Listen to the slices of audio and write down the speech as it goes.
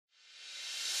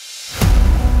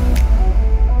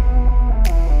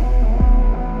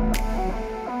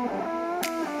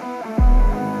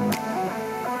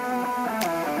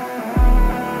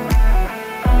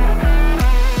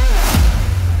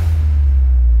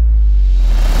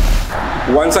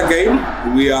Once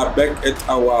again, we are back at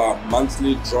our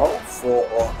monthly draw for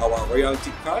our royalty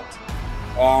card.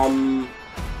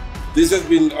 This has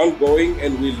been ongoing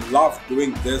and we love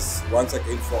doing this once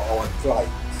again for our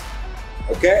clients.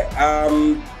 Okay,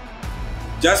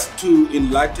 just to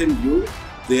enlighten you,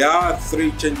 there are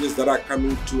 3 changes that are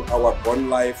coming to our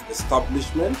Bonlife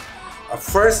establishment.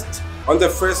 First, on the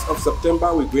 1st of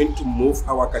September, we're going to move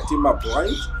our Katima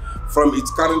branch from its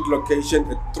current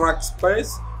location at Track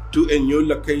Space to a new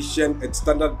location at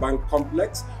Standard Bank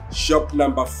Complex, shop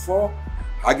number 4,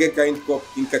 Hagekainkop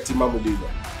in Katima Mulilo.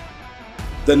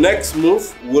 The next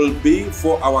move will be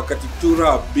for our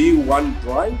Katitura B1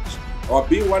 branch. Our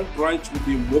B1 branch will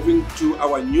be moving to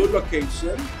our new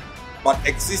location, but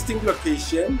existing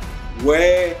location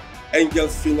where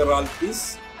Angel's Funeral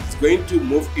is. It's going to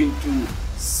move into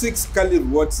 6 Kali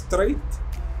Road Street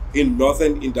in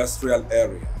Northern Industrial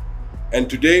Area. And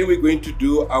today we're going to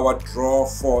do our draw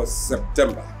for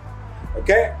September.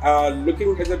 Okay,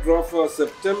 looking at the draw for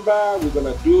September, we're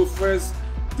gonna do first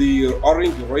the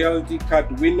orange royalty card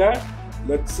winner.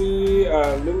 Let's see,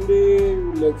 Lindy,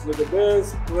 let's look at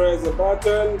this, press the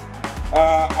button.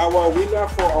 Our winner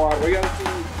for our royalty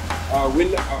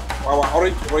our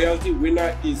orange royalty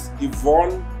winner is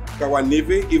Yvonne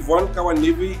Kauanivi. Yvonne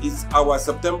Kauanivi is our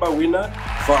September winner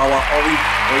for our orange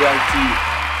royalty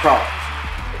card.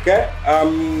 Okay,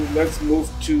 let's move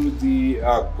to the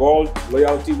gold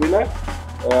loyalty winner.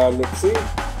 Let's see.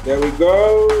 There we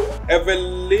go.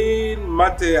 Eveline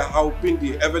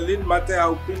Haupindi. Eveline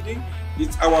Haupindi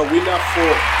is our winner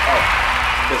for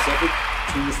specific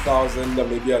 $2,000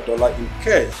 maybe $1 in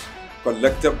cash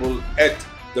collectible at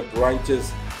the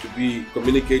branches to be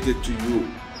communicated to you.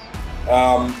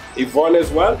 Yvonne as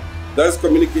well. This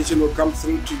communication will come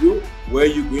through to you where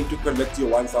you're going to collect your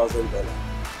 $1,000.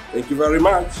 Thank you very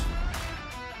much.